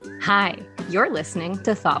Hi, you're listening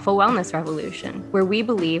to Thoughtful Wellness Revolution, where we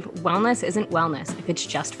believe wellness isn't wellness if it's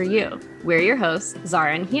just for you. We're your hosts,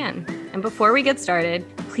 Zara and Hien. And before we get started,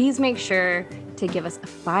 please make sure to give us a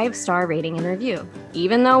 5-star rating and review.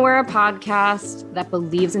 Even though we're a podcast that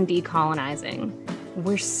believes in decolonizing,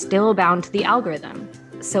 we're still bound to the algorithm.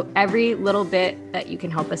 So every little bit that you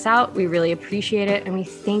can help us out, we really appreciate it. And we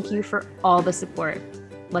thank you for all the support.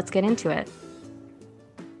 Let's get into it.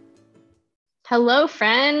 Hello,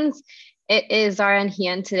 friends. It is Zara and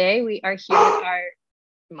Hien today. We are here with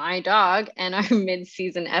my dog and our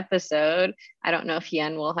mid-season episode. I don't know if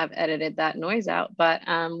Hien will have edited that noise out, but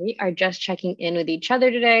we are just checking in with each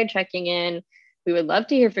other today, checking in. We would love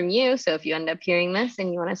to hear from you. So if you end up hearing this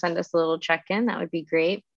and you want to send us a little check-in, that would be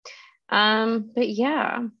great. But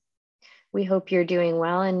yeah, we hope you're doing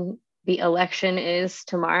well. And the election is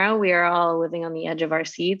tomorrow. We are all living on the edge of our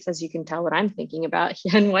seats, as you can tell what I'm thinking about.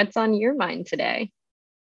 Hien, what's on your mind today?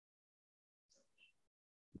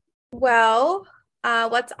 Well,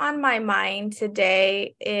 what's on my mind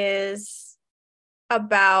today is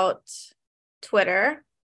about Twitter,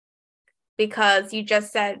 because you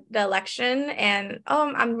just said the election, and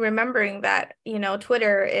I'm remembering that,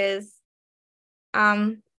 Twitter is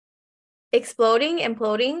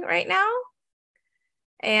imploding right now,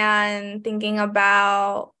 and thinking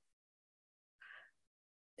about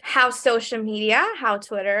how social media, how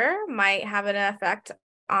Twitter might have an effect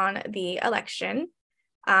on the election.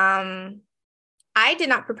 I did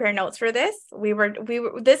not prepare notes for this.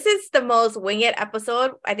 This is the most wing it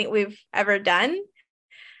episode I think we've ever done.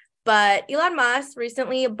 But Elon Musk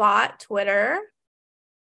recently bought Twitter,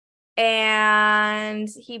 and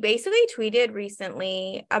he basically tweeted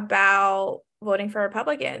recently about voting for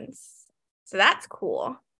Republicans. So that's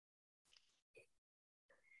cool.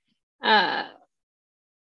 Yeah,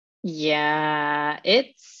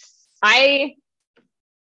 I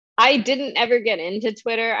didn't ever get into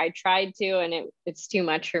Twitter. I tried to, and it's too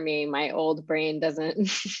much for me. My old brain doesn't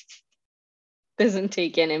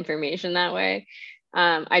take in information that way.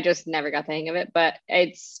 I just never got the hang of it, but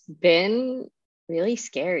it's been really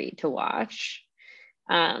scary to watch.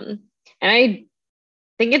 And I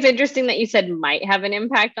think it's interesting that you said might have an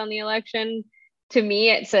impact on the election. To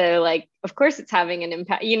me, it's of course it's having an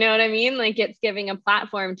impact. You know what I mean? Like, it's giving a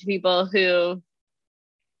platform to people who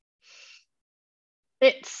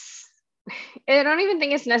I don't even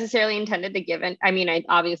think it's necessarily intended to give. I mean,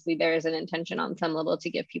 obviously there is an intention on some level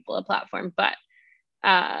to give people a platform, but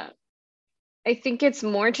I think it's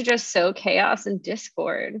more to just sow chaos and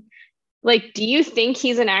discord. Like, do you think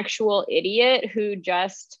he's an actual idiot who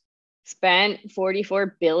just spent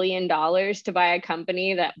 $44 billion to buy a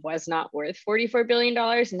company that was not worth $44 billion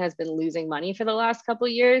and has been losing money for the last couple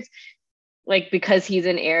of years? Like, because he's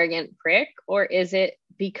an arrogant prick? Or is it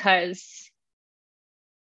because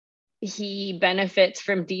he benefits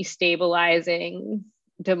from destabilizing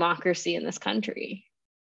democracy in this country?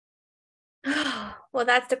 Well,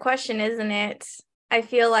 that's the question, isn't it? I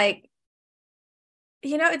feel like,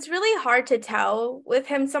 it's really hard to tell with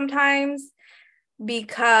him sometimes,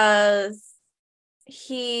 because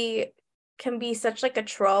he can be such like a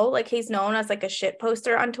troll. Like, he's known as like a shit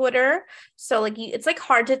poster on Twitter. So like it's like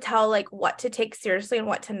hard to tell like what to take seriously and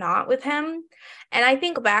what to not with him. And I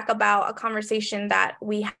think back about a conversation that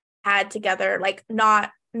we had together, like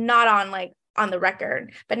not on the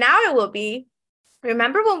record, but now it will be.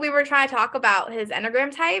 Remember when we were trying to talk about his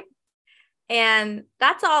Enneagram type? And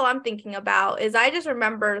that's all I'm thinking about. Is I just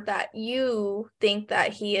remember that you think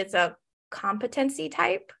that he is a competency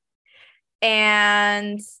type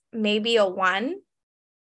and maybe a 1.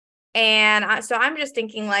 And so I'm just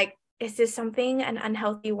thinking, like, is this something an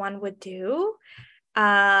unhealthy 1 would do?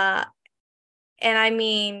 And I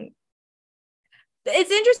mean,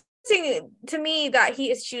 it's interesting to me that he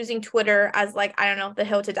is choosing Twitter as, like, I don't know, the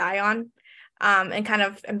hill to die on, and kind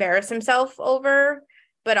of embarrass himself over.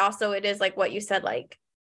 But also it is like what you said, like,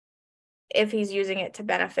 if he's using it to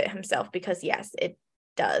benefit himself, because yes, it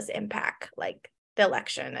does impact like the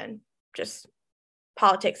election and just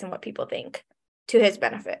politics and what people think to his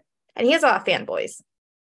benefit. And he has a lot of fanboys.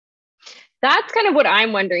 That's kind of what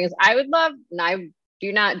I'm wondering. Is I would love, and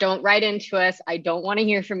don't write into us. I don't want to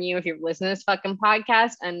hear from you if you're listening to this fucking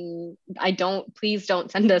podcast. And please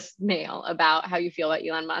don't send us mail about how you feel about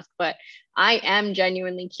Elon Musk. But I am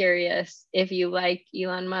genuinely curious if you like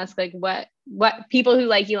Elon Musk, like what people who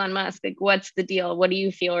like Elon Musk, like what's the deal? What do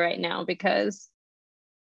you feel right now? Because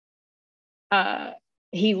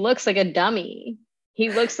he looks like a dummy.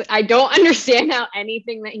 I don't understand how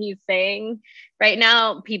anything that he's saying right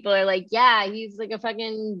now, people are like, yeah, he's like a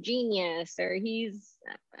fucking genius, or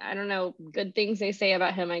I don't know, good things they say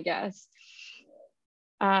about him, I guess.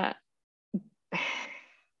 Uh,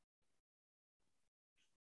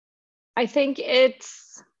 I think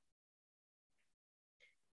it's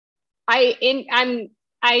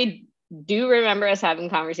I do remember us having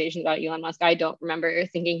conversations about Elon Musk. I don't remember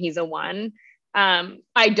thinking he's a one.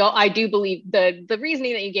 I do believe the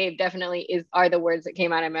reasoning that you gave definitely are the words that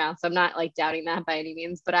came out of my mouth. So I'm not like doubting that by any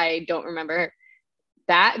means, but I don't remember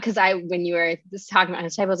that because when you were just talking about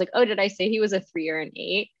his type, I was like, oh, did I say he was a 3 or an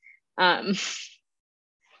 8?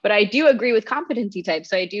 But I do agree with competency type.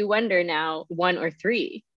 So I do wonder now 1 or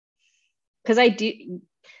 3. Because I do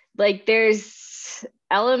like there's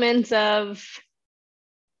elements of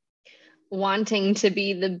wanting to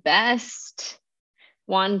be the best,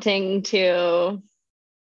 wanting to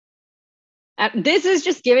this is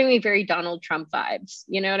just giving me very Donald Trump vibes,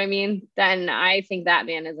 you know what I mean? Then I think that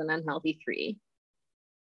man is an unhealthy 3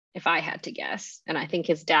 if I had to guess. And I think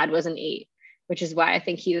his dad was an 8, which is why I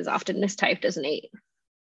think he is often mistyped as an 8.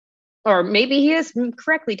 Or maybe he is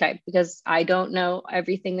correctly typed because I don't know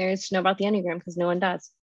everything there is to know about the Enneagram because no one does.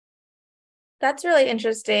 That's really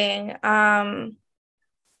interesting.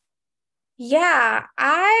 Yeah,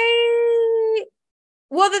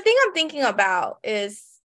 well, the thing I'm thinking about is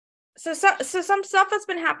so some stuff that's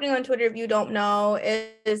been happening on Twitter, if you don't know,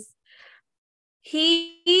 is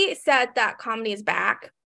he said that comedy is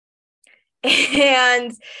back.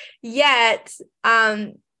 And yet,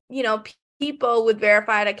 people with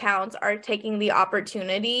verified accounts are taking the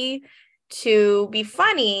opportunity to be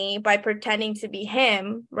funny by pretending to be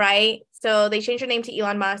him, right? So they changed their name to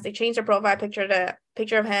Elon Musk. They changed their profile picture to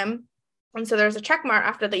picture of him. And so there's a check mark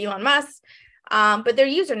after the Elon Musk. But their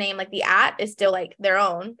username, like the @ is still like their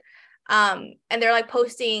own. And they're like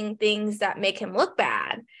posting things that make him look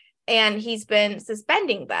bad. And he's been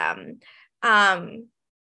suspending them.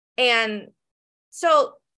 And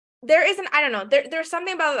so there isn't, I don't know, there's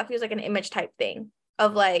something about it that feels like an image type thing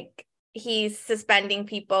of like, he's suspending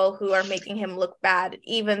people who are making him look bad,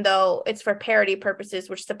 even though it's for parody purposes,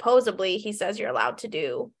 which supposedly he says you're allowed to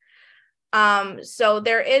do. So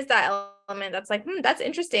there is that element that's like, that's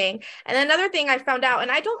interesting. And another thing I found out,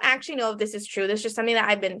 and I don't actually know if this is true, this is just something that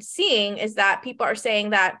I've been seeing, is that people are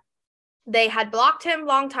saying that they had blocked him a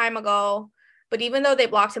long time ago, but even though they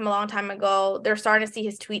blocked him a long time ago, they're starting to see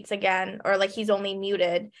his tweets again, or like he's only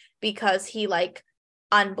muted because he like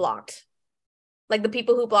unblocked. Like the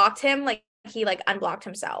people who blocked him, like he like unblocked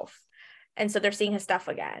himself. And so they're seeing his stuff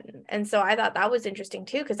again. And so I thought that was interesting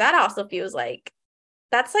too, because that also feels like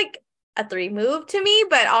that's like a 3 move to me,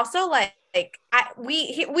 but also like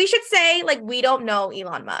we should say like we don't know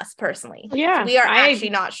Elon Musk personally. Yeah, so we are actually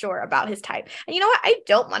not sure about his type. And you know what? I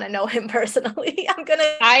don't want to know him personally. I'm gonna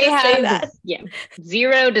say that. Yeah,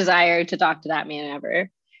 0 desire to talk to that man ever.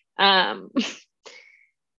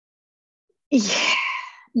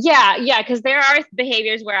 Yeah, because there are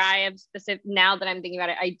behaviors where I am specific. Now that I'm thinking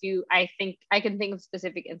about it, I think I can think of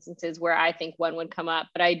specific instances where I think one would come up,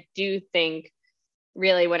 but I do think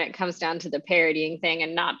really when it comes down to the parodying thing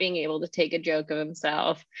and not being able to take a joke of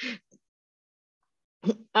himself.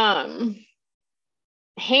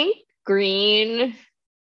 Hank Green,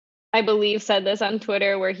 I believe, said this on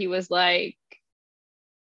Twitter where he was like,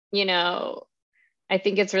 I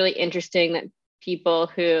think it's really interesting that people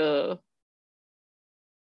who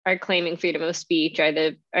are claiming freedom of speech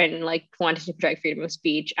and like wanting to protect freedom of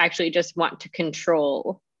speech actually just want to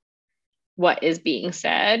control what is being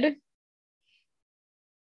said.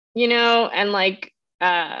 And like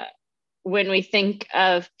when we think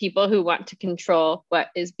of people who want to control what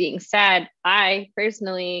is being said, I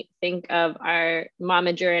personally think of our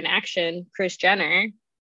momager in action, Kris Jenner,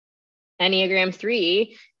 Enneagram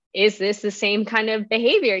 3. Is this the same kind of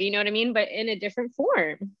behavior? You know what I mean? But in a different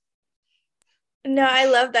form. No, I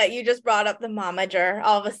love that you just brought up the momager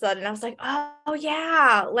all of a sudden. I was like, oh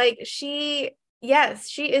yeah, like she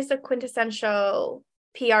is the quintessential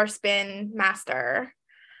PR spin master.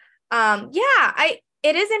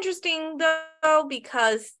 It is interesting though,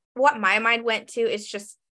 because what my mind went to is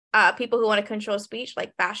just people who want to control speech,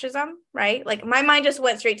 like fascism, right? Like my mind just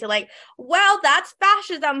went straight to like, well, that's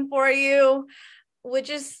fascism for you, which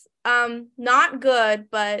is not good,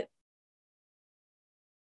 but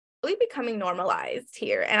really becoming normalized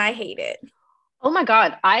here, and I hate it. Oh my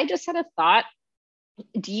God, I just had a thought.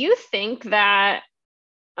 Do you think that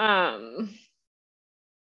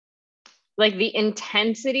like the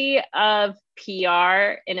intensity of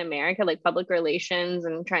PR in America, like public relations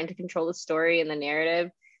and trying to control the story and the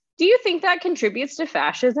narrative, do you think that contributes to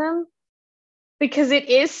fascism? Because it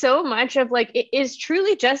is so much of like, it is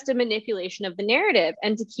truly just a manipulation of the narrative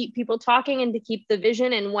and to keep people talking and to keep the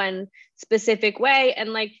vision in one specific way.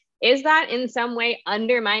 And like, is that in some way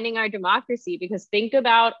undermining our democracy? Because think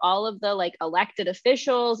about all of the like elected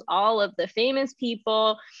officials, all of the famous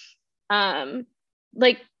people,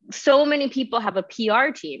 like so many people have a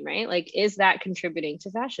PR team, right? Like, is that contributing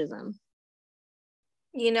to fascism?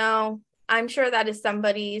 You know, I'm sure that is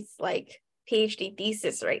somebody's like PhD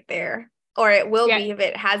thesis right there, or it will be if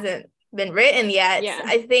it hasn't been written yet. Yeah.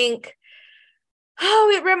 I think,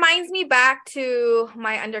 oh, it reminds me back to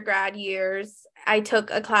my undergrad years. I took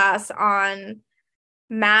a class on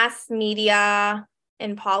mass media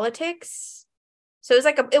and politics. So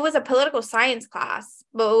it was a political science class,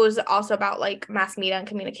 but it was also about like mass media and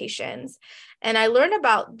communications. And I learned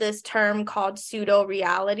about this term called pseudo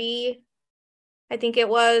reality, I think it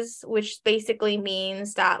was, which basically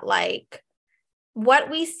means that like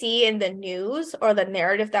what we see in the news or the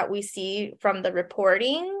narrative that we see from the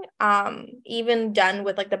reporting, even done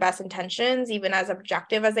with like the best intentions, even as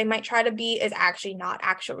objective as they might try to be, is actually not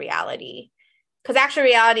actual reality. Because actual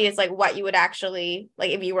reality is like what you would actually,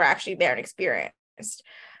 like if you were actually there and experienced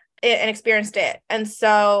it. And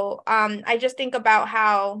so I just think about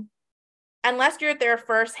how, unless you're there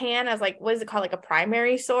firsthand as like, what is it called? Like a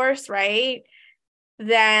primary source, right?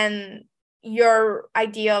 Then your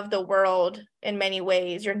idea of the world, in many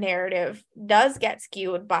ways, your narrative does get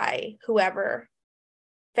skewed by whoever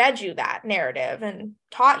fed you that narrative and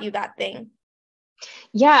taught you that thing.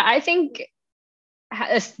 Yeah, I think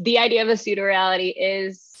the idea of a pseudo reality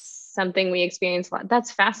is something we experience a lot.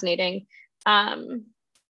 That's fascinating. And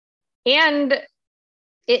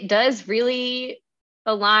it does really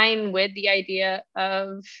align with the idea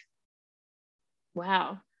of,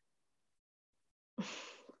 wow,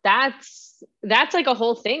 that's like a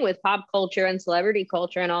whole thing with pop culture and celebrity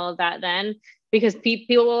culture and all of that then, because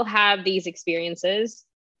people will have these experiences.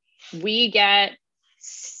 We get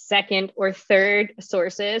second or third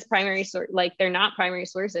sources, primary source, like they're not primary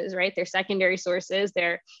sources, right? They're secondary sources.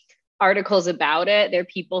 They're articles about it. They're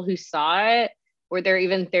people who saw it, or they're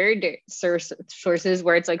even third sources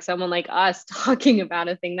where it's like someone like us talking about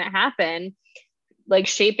a thing that happened, like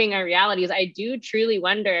shaping our realities. I do truly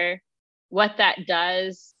wonder what that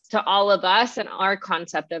does to all of us and our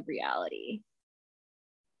concept of reality,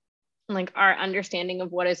 like our understanding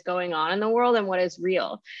of what is going on in the world and what is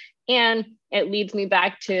real. And it leads me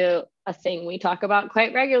back to a thing we talk about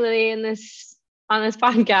quite regularly on this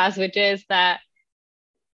podcast, which is that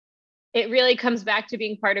it really comes back to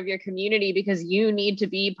being part of your community, because you need to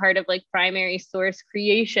be part of like primary source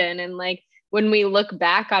creation. And like when we look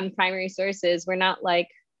back on primary sources, we're not like,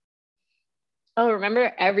 oh,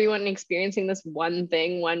 remember everyone experiencing this one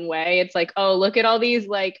thing one way. It's like, oh, look at all these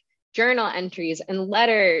like journal entries and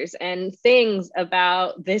letters and things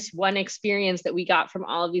about this one experience that we got from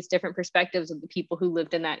all of these different perspectives of the people who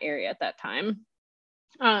lived in that area at that time.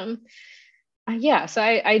 Yeah, so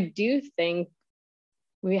I do think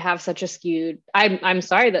we have such a skewed, I'm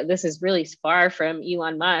sorry that this is really far from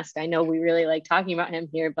Elon Musk. I know we really like talking about him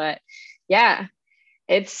here, but yeah,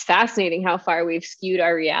 it's fascinating how far we've skewed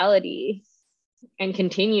our reality and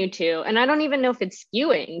continue to. And I don't even know if it's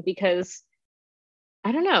skewing, because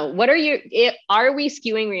I don't know. Are we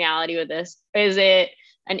skewing reality with this? Is it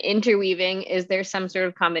an interweaving? Is there some sort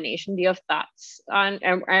of combination? Do you have thoughts on,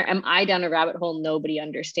 am I down a rabbit hole nobody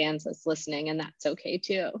understands that's listening, and that's okay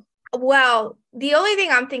too? Well, the only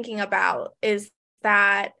thing I'm thinking about is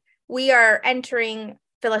that we are entering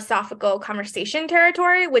philosophical conversation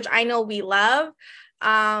territory, which I know we love,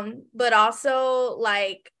 but also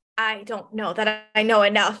like I don't know that I know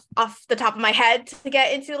enough off the top of my head to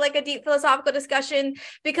get into like a deep philosophical discussion,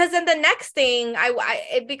 because then the next thing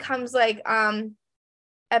it becomes like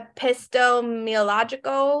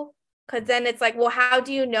epistemological, because then it's like, well, how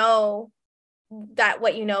do you know that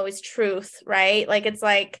what you know is truth, right? Like it's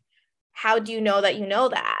like, how do you know that you know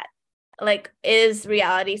that? Like, is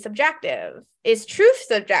reality subjective? Is truth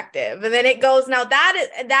subjective? And then it goes, now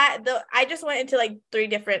I just went into like 3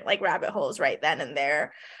 different like rabbit holes right then and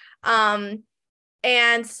there. And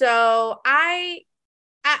so I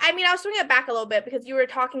mean, I was swinging it back a little bit because you were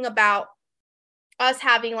talking about us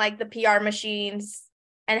having like the PR machines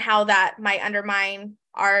and how that might undermine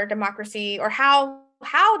our democracy, or how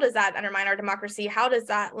does that undermine our democracy? How does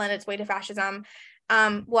that lend its way to fascism?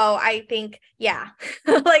 Well, I think, yeah,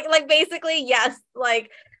 like basically, yes.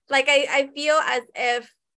 Like I feel as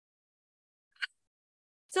if,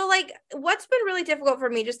 so like what's been really difficult for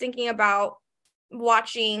me just thinking about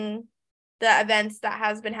watching the events that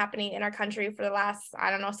has been happening in our country for the last,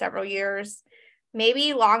 I don't know, several years,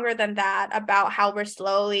 maybe longer than that, about how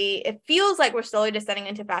it feels like we're slowly descending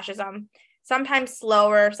into fascism. sometimes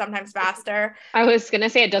slower, sometimes faster. I was going to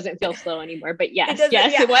say it doesn't feel slow anymore, but yes,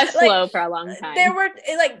 it was slow for a long time. There were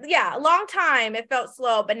a long time it felt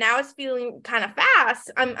slow, but now it's feeling kind of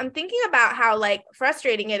fast. I'm thinking about how like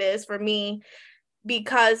frustrating it is for me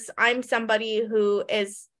because I'm somebody who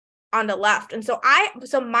is on the left. And so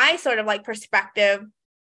my sort of like perspective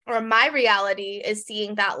or my reality is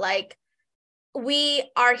seeing that like we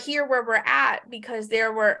are here where we're at because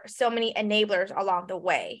there were so many enablers along the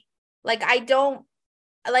way. Like I don't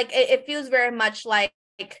like it feels very much like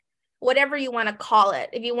whatever you want to call it.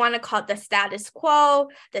 If you want to call it the status quo,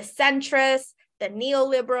 the centrists, the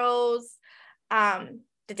neoliberals,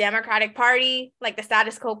 the Democratic Party, like the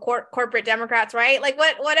status quo corporate Democrats, right? Like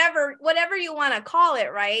whatever you want to call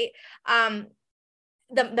it, right?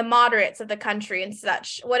 The moderates of the country and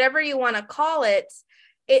such, whatever you want to call it,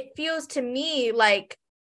 it feels to me like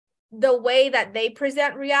the way that they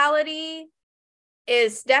present reality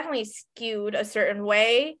is definitely skewed a certain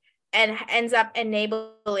way and ends up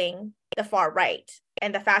enabling the far right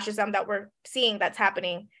and the fascism that we're seeing that's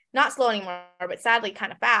happening, not slow anymore, but sadly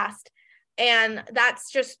kind of fast. And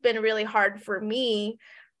that's just been really hard for me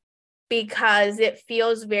because it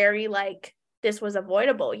feels very like this was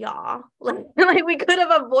avoidable, y'all. Like we could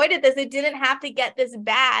have avoided this. It didn't have to get this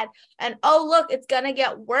bad. And oh, look, it's going to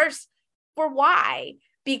get worse. For why?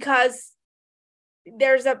 Because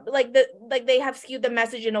there's they have skewed the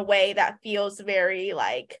message in a way that feels very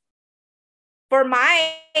like, for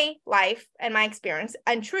my life and my experience,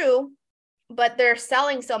 untrue, but they're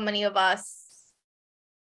selling so many of us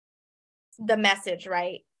the message,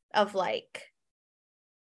 right? Of like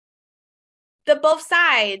the both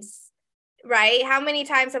sides, right? How many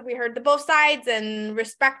times have we heard the both sides and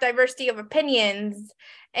respect diversity of opinions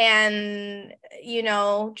and,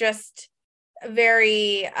 just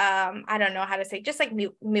very, I don't know how to say, just like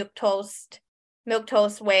milk toast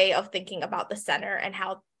way of thinking about the center and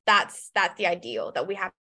how that's the ideal that we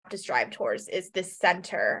have to strive towards is this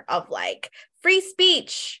center of like free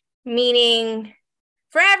speech, meaning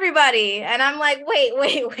for everybody. And I'm like, wait,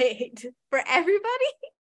 for everybody?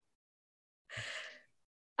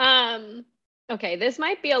 Okay, this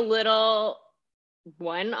might be a little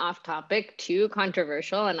one off topic, too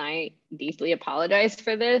controversial, and I deeply apologize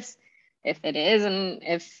for this if it is, and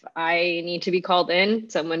if I need to be called in,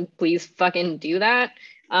 someone please fucking do that.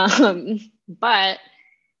 But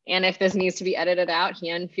and if this needs to be edited out,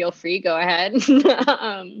 Hien, feel free, go ahead.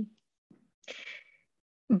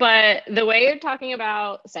 But the way you're talking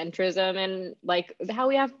about centrism and like how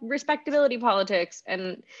we have respectability politics,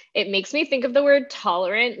 and it makes me think of the word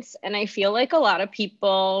tolerance. And I feel like a lot of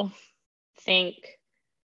people think,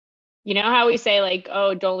 you know how we say like,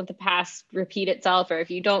 oh, don't let the past repeat itself, or if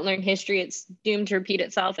you don't learn history, it's doomed to repeat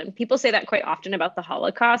itself. And people say that quite often about the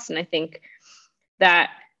Holocaust. And I think that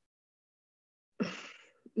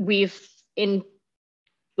we've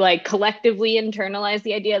collectively internalize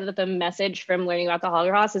the idea that the message from learning about the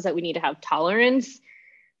Holocaust is that we need to have tolerance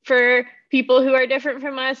for people who are different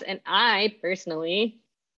from us. And I personally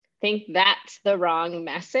think that's the wrong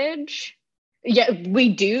message. Yeah, we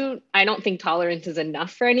do. I don't think tolerance is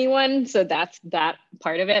enough for anyone. So that's that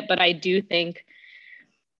part of it. But I think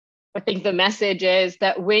the message is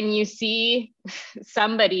that when you see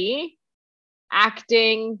somebody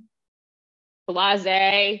acting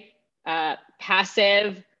blasé,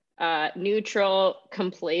 passive, neutral,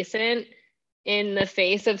 complacent in the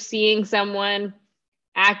face of seeing someone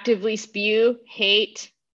actively spew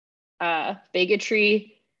hate,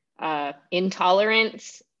 bigotry,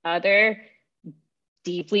 intolerance, other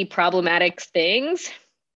deeply problematic things,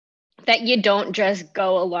 that you don't just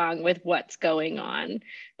go along with what's going on.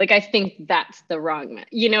 Like, I think that's the wrong,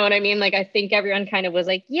 you know what I mean? Like, I think everyone kind of was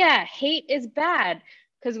like, yeah, hate is bad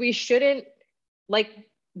because we shouldn't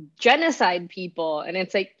genocide people. And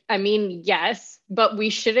it's like, I mean, yes, but we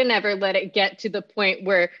shouldn't ever let it get to the point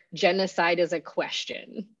where genocide is a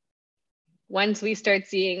question. Once we start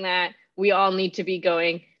seeing that, we all need to be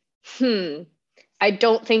going, I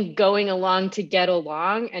don't think going along to get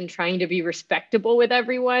along and trying to be respectable with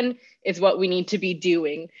everyone is what we need to be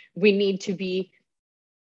doing. We need to be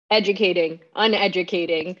educating,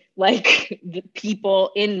 uneducating, like the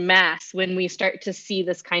people in mass when we start to see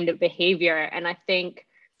this kind of behavior. And I think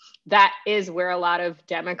that is where a lot of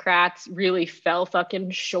Democrats really fell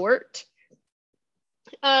fucking short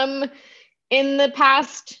in the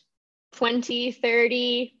past 20,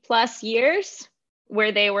 30 plus years,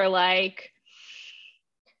 where they were like,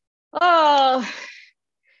 oh,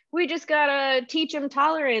 we just gotta teach them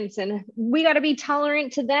tolerance and we gotta be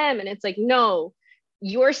tolerant to them. And it's like, no,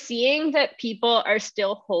 you're seeing that people are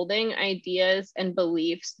still holding ideas and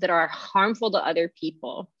beliefs that are harmful to other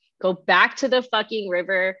people. Go back to the fucking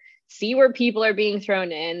river, see where people are being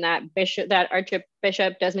thrown in. That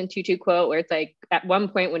Archbishop Desmond Tutu quote, where it's like, at one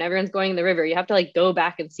point when everyone's going in the river, you have to like go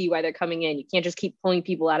back and see why they're coming in. You can't just keep pulling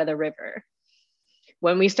people out of the river.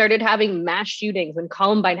 When we started having mass shootings, when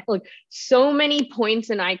Columbine, like so many points,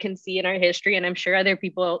 and I can see in our history, and I'm sure other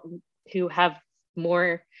people who have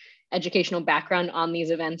more educational background on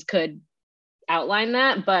these events could outline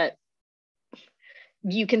that, but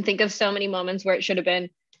you can think of so many moments where it should have been,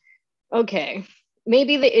 okay,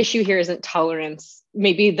 maybe the issue here isn't tolerance.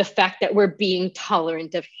 Maybe the fact that we're being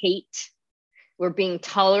tolerant of hate, we're being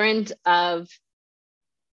tolerant of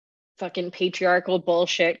fucking patriarchal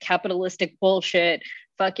bullshit, capitalistic bullshit,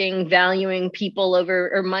 fucking valuing people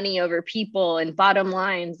over, or money over people, and bottom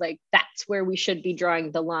lines. Like, that's where we should be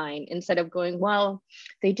drawing the line, instead of going, well,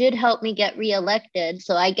 they did help me get reelected,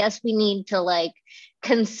 so I guess we need to like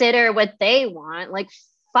consider what they want. Like,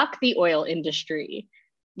 fuck the oil industry.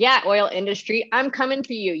 Yeah, oil industry, I'm coming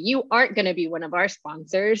for you. You aren't going to be one of our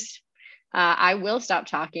sponsors. I will stop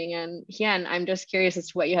talking. And Hien, I'm just curious as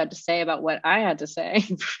to what you had to say about what I had to say.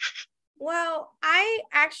 Well, I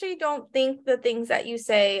actually don't think the things that you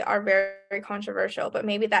say are very, very controversial, but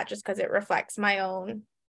maybe that just because it reflects my own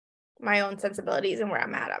sensibilities and where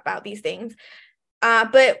I'm at about these things.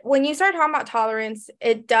 But when you start talking about tolerance,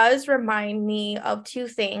 it does remind me of two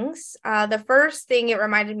things. The first thing it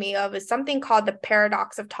reminded me of is something called the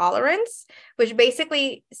paradox of tolerance, which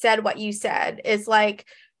basically said what you said, is like,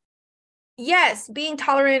 yes, being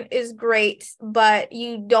tolerant is great, but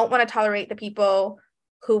you don't want to tolerate the people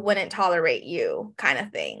who wouldn't tolerate you, kind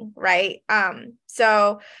of thing, right?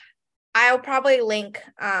 So I'll probably link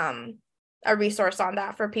a resource on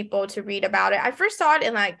that for people to read about it. I first saw it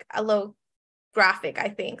in like a little graphic, I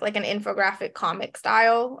think, like an infographic comic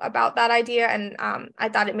style about that idea, and I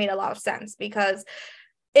thought it made a lot of sense, because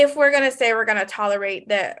if we're going to say we're going to tolerate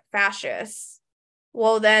the fascists,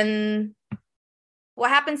 well, then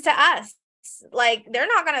what happens to us? Like, they're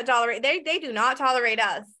not going to tolerate, they do not tolerate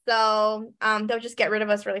us. So they'll just get rid of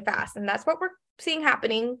us really fast. And that's what we're seeing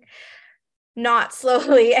happening, not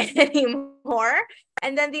slowly anymore.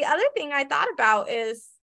 And then the other thing I thought about is,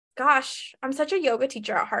 gosh, I'm such a yoga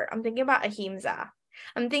teacher at heart. I'm thinking about ahimsa.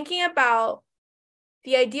 I'm thinking about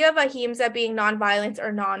the idea of ahimsa being nonviolence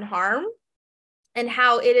or non-harm, and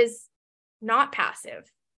how it is not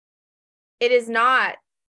passive. It is not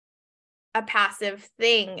a passive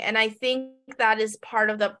thing. And I think that is part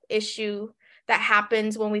of the issue that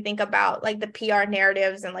happens when we think about like the PR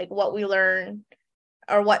narratives and like what we learn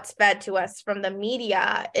or what's fed to us from the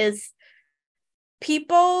media, is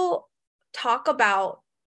people talk about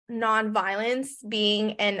nonviolence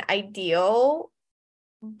being an ideal,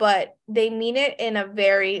 but they mean it in a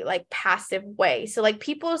very like passive way. So like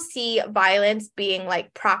people see violence being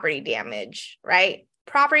like property damage, right?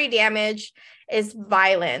 Property damage is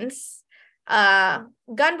violence.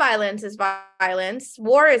 Gun violence is violence.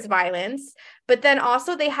 War is violence. But then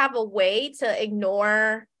also they have a way to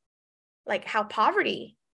ignore like how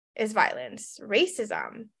poverty is violence,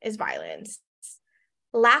 racism is violence,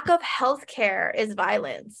 lack of healthcare is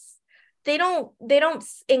violence. They don't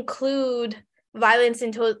include violence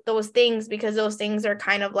into those things, because those things are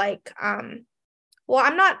kind of like, well,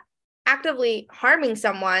 I'm not actively harming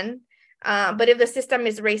someone, but if the system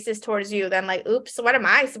is racist towards you, then like, oops, what am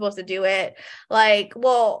I supposed to do it? Like,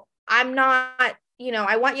 well, I'm not,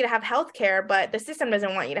 I want you to have healthcare, but the system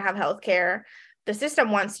doesn't want you to have healthcare. The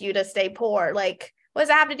system wants you to stay poor. Like, what does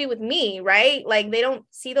that have to do with me, right? Like, they don't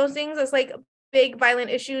see those things as like big violent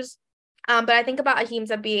issues. But I think about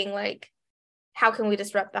ahimsa being like, how can we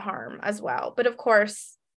disrupt the harm as well? But of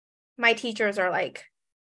course, my teachers are like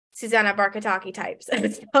Susanna Barkataki types.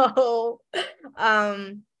 So,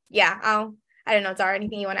 yeah, I don't know, Zara,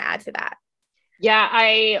 anything you want to add to that? Yeah,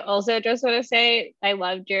 I also just want to say I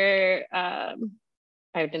loved your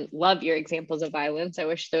I didn't love your examples of violence. I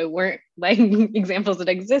wish there weren't like examples that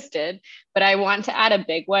existed, but I want to add a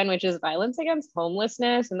big one, which is violence against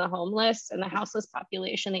homelessness and the homeless and the houseless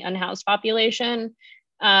population, the unhoused population.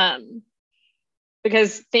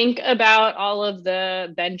 Because think about all of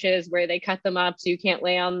the benches where they cut them up so you can't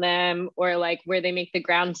lay on them, or like where they make the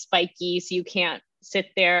ground spiky so you can't sit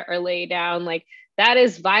there or lay down. Like, that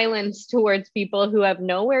is violence towards people who have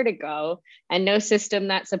nowhere to go and no system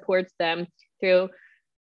that supports them through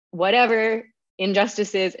whatever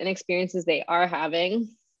injustices and experiences they are having.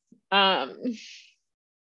 And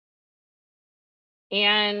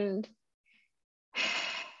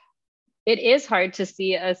it is hard to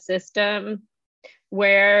see a system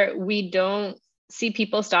where we don't see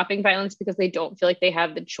people stopping violence because they don't feel like they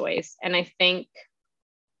have the choice. And I think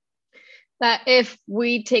That if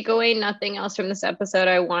we take away nothing else from this episode,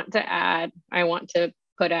 I want to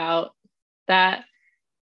put out that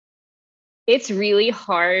it's really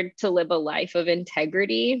hard to live a life of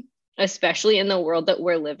integrity, especially in the world that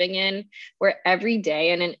we're living in, where every day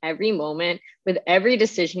and in every moment, with every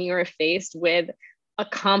decision, you are faced with a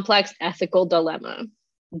complex ethical dilemma.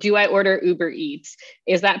 Do I order Uber Eats?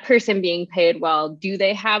 Is that person being paid well? Do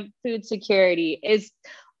they have food security?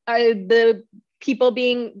 Are the people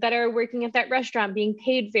that are working at that restaurant being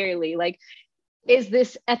paid fairly? Like, is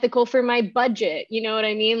this ethical for my budget? You know what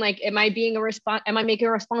I mean? Like, am I making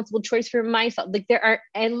a responsible choice for myself? Like, there are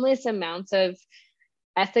endless amounts of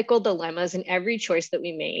ethical dilemmas in every choice that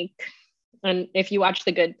we make. And if you watch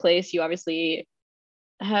The Good Place, you obviously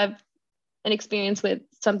have an experience with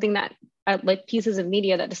something that like pieces of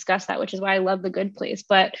media that discuss that, which is why I love The Good Place.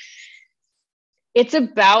 But it's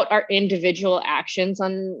about our individual actions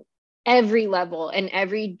on every level and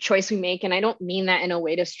every choice we make. And I don't mean that in a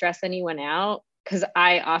way to stress anyone out, because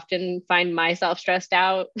I often find myself stressed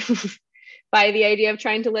out by the idea of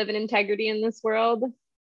trying to live in integrity in this world.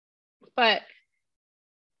 But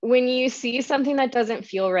when you see something that doesn't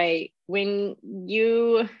feel right, when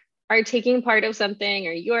you are taking part of something,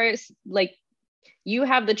 or you're like, you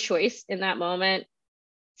have the choice in that moment.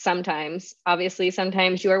 Sometimes, obviously,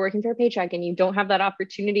 sometimes you are working for a paycheck and you don't have that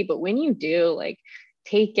opportunity, but when you do, like,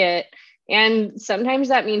 take it. And sometimes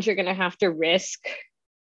that means you're going to have to risk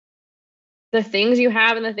the things you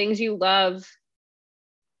have and the things you love.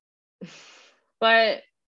 But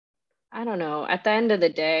I don't know, at the end of the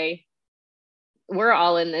day, we're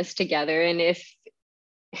all in this together. And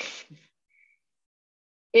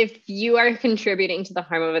if you are contributing to the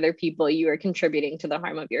harm of other people, you are contributing to the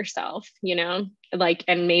harm of yourself, you know, like,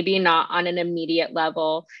 and maybe not on an immediate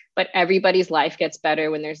level, but everybody's life gets better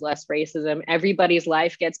when there's less racism. Everybody's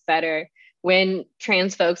life gets better when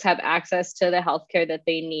trans folks have access to the healthcare that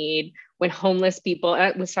they need, when unhoused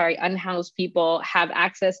people have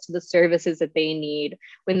access to the services that they need,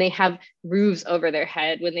 when they have roofs over their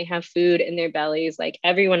head, when they have food in their bellies. Like,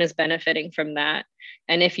 everyone is benefiting from that.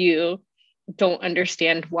 And if you don't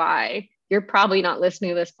understand why, you're probably not listening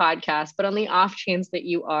to this podcast, but on the off chance that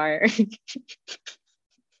you are,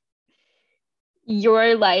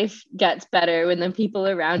 your life gets better when the people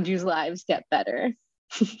around you's lives get better.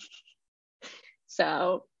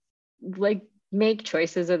 So, like, make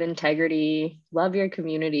choices with integrity, love your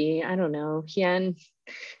community. I don't know. Hien,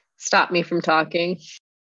 stop me from talking.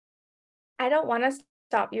 I don't want to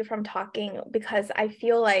stop you from talking, because I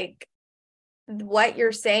feel like what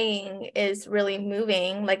you're saying is really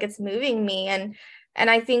moving. Like, it's moving me. And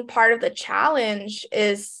I think part of the challenge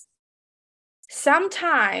is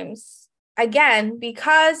sometimes, again,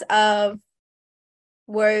 because of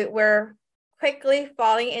we're quickly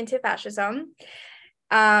falling into fascism.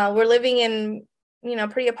 We're living in,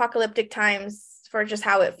 pretty apocalyptic times for just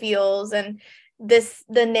how it feels. And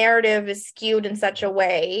the narrative is skewed in such a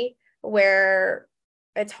way where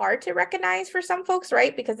it's hard to recognize for some folks,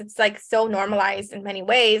 right? Because it's like so normalized in many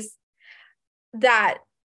ways, that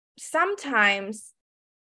sometimes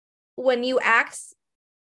when you act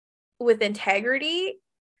with integrity,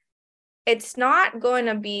 it's not going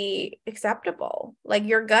to be acceptable. Like,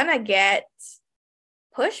 you're gonna get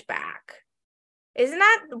pushback. Isn't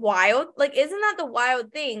that wild? Like, isn't that the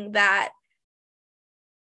wild thing, that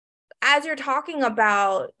as you're talking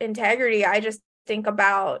about integrity, I just think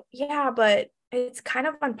about, yeah, but it's kind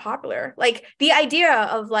of unpopular. Like, the idea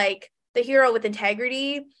of, like, the hero with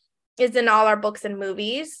integrity is in all our books and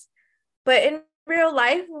movies, but in real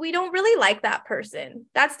life, we don't really like that person.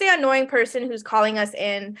 That's the annoying person who's calling us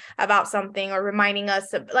in about something or reminding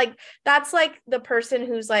us of, like, that's like the person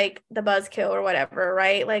who's like the buzzkill or whatever,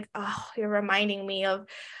 right? Like, oh, you're reminding me of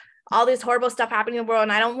all this horrible stuff happening in the world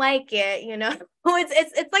and I don't like it, you know?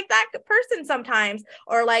 It's like that person sometimes.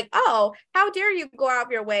 Or like, oh, how dare you go out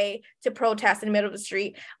of your way to protest in the middle of the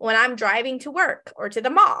street when I'm driving to work or to the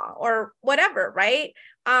mall or whatever, right?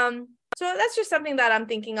 So that's just something that I'm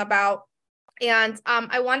thinking about. And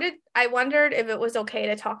I wondered if it was okay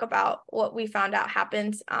to talk about what we found out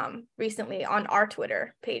happened recently on our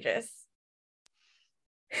Twitter pages.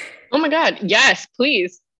 Oh my God, yes,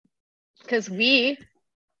 please. Because we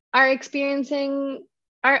are experiencing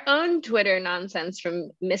our own Twitter nonsense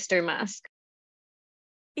from Mr. Musk.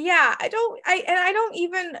 Yeah, I don't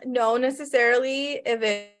even know necessarily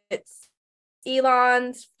if it's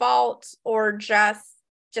Elon's fault or just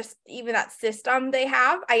even that system they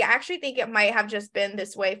have. I actually think it might have just been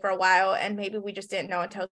this way for a while, and maybe we just didn't know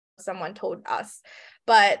until someone told us.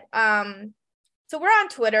 But So we're on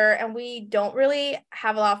Twitter and we don't really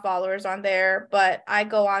have a lot of followers on there, but I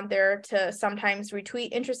go on there to sometimes retweet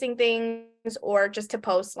interesting things or just to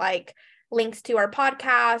post like links to our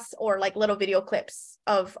podcasts or like little video clips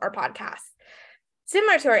of our podcast,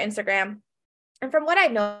 similar to our Instagram. And from what I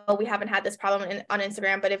know, we haven't had this problem on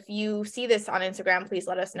Instagram, but if you see this on Instagram, please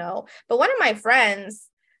let us know. But one of my friends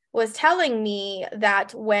was telling me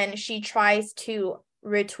that when she tries to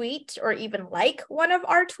retweet or even like one of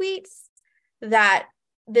our tweets, that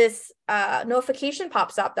this notification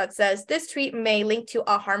pops up that says this tweet may link to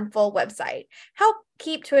a harmful website. Help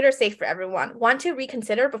keep Twitter safe for everyone. Want to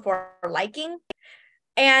reconsider before liking?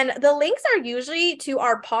 And the links are usually to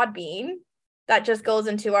our Podbean that just goes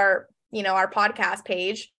into our, our podcast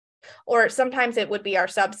page, or sometimes it would be our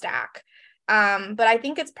Substack. But I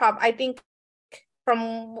think I think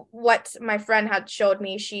from what my friend had showed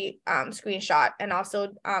me, she screenshot and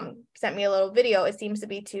also sent me a little video. It seems to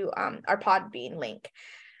be to our Podbean link,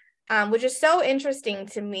 which is so interesting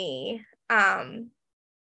to me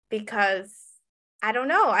because I don't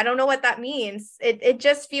know what that means. It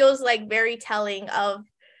just feels like very telling of,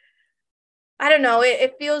 I don't know,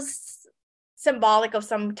 it feels symbolic of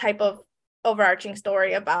some type of overarching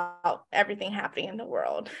story about everything happening in the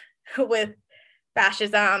world with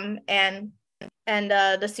fascism and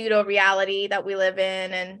the pseudo reality that we live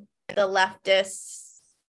in and the leftist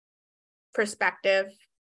perspective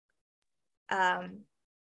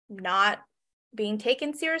not being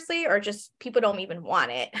taken seriously, or just people don't even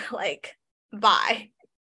want it. Like, bye.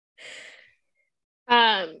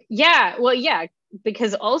 Yeah,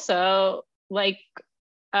 because also like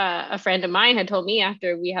a friend of mine had told me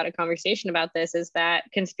after we had a conversation about this is that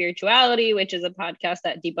Conspirituality, which is a podcast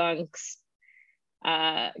that debunks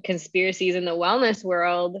conspiracies in the wellness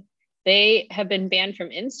world, they have been banned from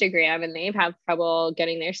Instagram and they've had trouble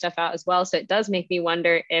getting their stuff out as well. So it does make me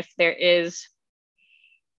wonder if there is,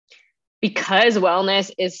 because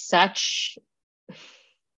wellness is such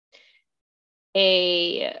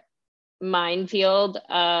a minefield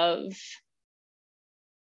of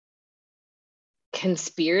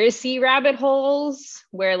conspiracy rabbit holes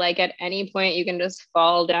where like at any point you can just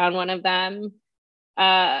fall down one of them.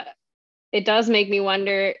 It does make me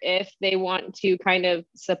wonder if they want to kind of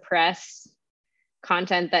suppress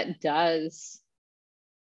content that does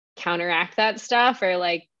counteract that stuff, or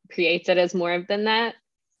like creates it as more than that,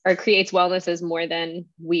 or creates wellness as more than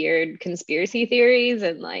weird conspiracy theories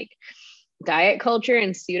and like diet culture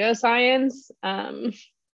and pseudoscience.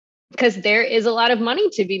 Because there is a lot of money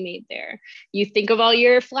to be made there. You think of all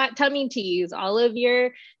your flat tummy teas, all of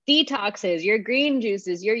your detoxes, your green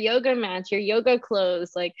juices, your yoga mats, your yoga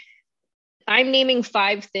clothes. Like, I'm naming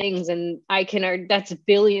 5 things and that's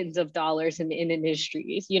billions of dollars in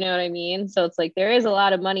industries, you know what I mean? So it's like, there is a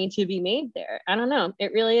lot of money to be made there. I don't know.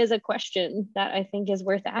 It really is a question that I think is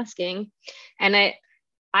worth asking. And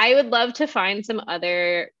I would love to find some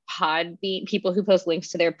other Podbean people who post links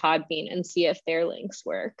to their Podbean and see if their links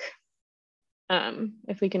work.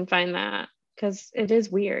 If we can find that, because it is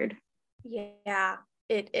weird. Yeah,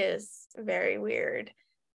 it is very weird.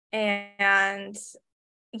 And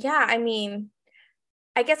yeah, I mean,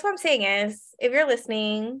 I guess what I'm saying is, if you're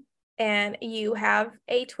listening and you have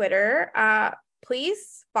a Twitter,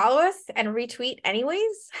 please follow us and retweet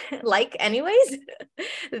anyways, like anyways.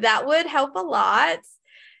 That would help a lot.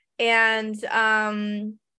 And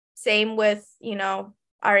same with,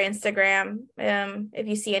 our Instagram. If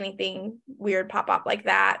you see anything weird pop up like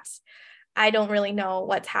that, I don't really know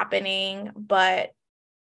what's happening, but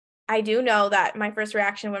I do know that my first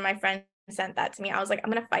reaction when my friend sent that to me, I was like,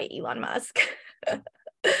 I'm gonna fight Elon Musk.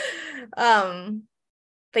 But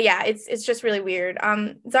yeah, it's just really weird.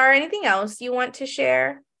 Zara, anything else you want to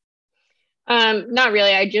share? Not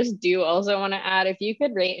really. I just do also want to add, if you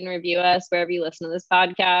could rate and review us wherever you listen to this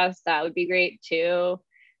podcast, that would be great too.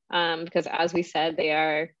 Because as we said, they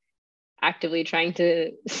are actively trying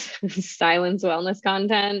to silence wellness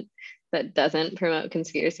content that doesn't promote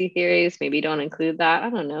conspiracy theories. Maybe don't include that. I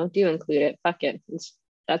don't know. Do include it. Fuck it.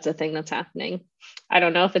 That's a thing that's happening. I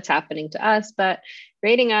don't know if it's happening to us, but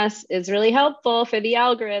rating us is really helpful for the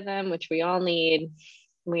algorithm, which we all need.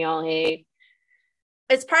 We all hate.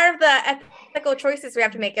 It's part of the ethical choices we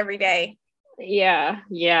have to make every day. Yeah,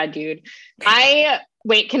 dude.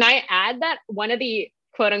 Wait, can I add that one of the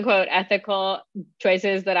quote unquote ethical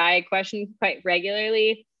choices that I question quite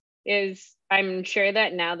regularly is, I'm sure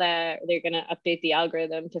that now that they're going to update the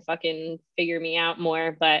algorithm to fucking figure me out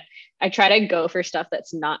more, but I try to go for stuff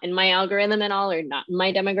that's not in my algorithm at all, or not in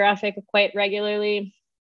my demographic quite regularly,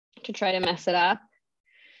 to try to mess it up.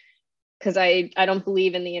 Because I don't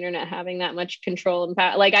believe in the internet having that much control and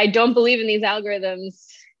power. Like, I don't believe in these algorithms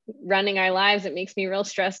running our lives. It makes me real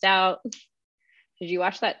stressed out. Did you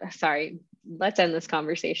watch that? Sorry, let's end this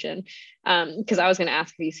conversation. Because I was going to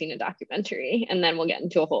ask if you've seen a documentary, and then we'll get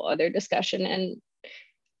into a whole other discussion. And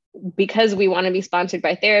because we want to be sponsored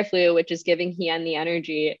by Theraflu, which is giving Hien the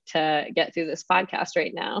energy to get through this podcast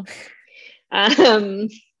right now,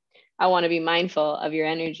 I want to be mindful of your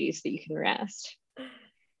energy so that you can rest.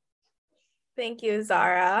 Thank you,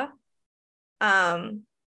 Zara.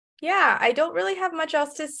 Yeah, I don't really have much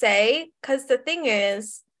else to say, because the thing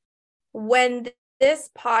is, when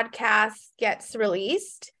this podcast gets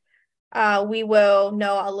released, we will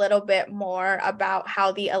know a little bit more about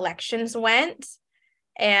how the elections went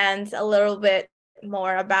and a little bit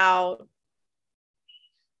more about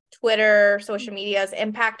Twitter, social media's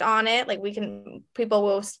impact on it. Like, people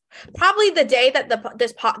will probably, the day that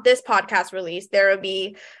this podcast released, there will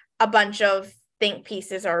be a bunch of think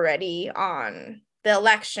pieces already on the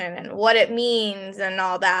election and what it means and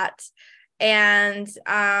all that. And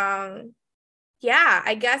yeah,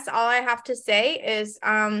 I guess all I have to say is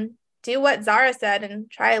do what Zara said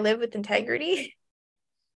and try to live with integrity.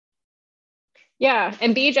 Yeah,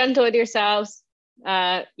 and be gentle with yourselves.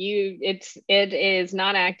 It is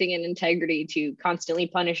not acting in integrity to constantly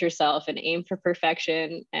punish yourself and aim for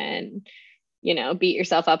perfection and, beat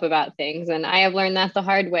yourself up about things. And I have learned that the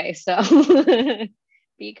hard way. So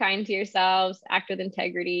be kind to yourselves, act with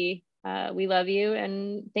integrity. We love you,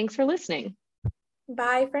 and thanks for listening.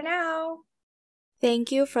 Bye for now.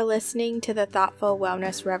 Thank you for listening to the Thoughtful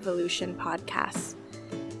Wellness Revolution podcast.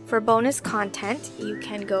 For bonus content, you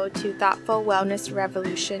can go to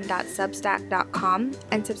thoughtfulwellnessrevolution.substack.com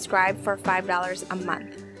and subscribe for $5 a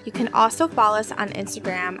month. You can also follow us on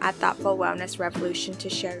Instagram at Thoughtful Wellness Revolution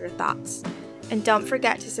to share your thoughts. And don't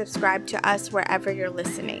forget to subscribe to us wherever you're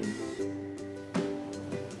listening.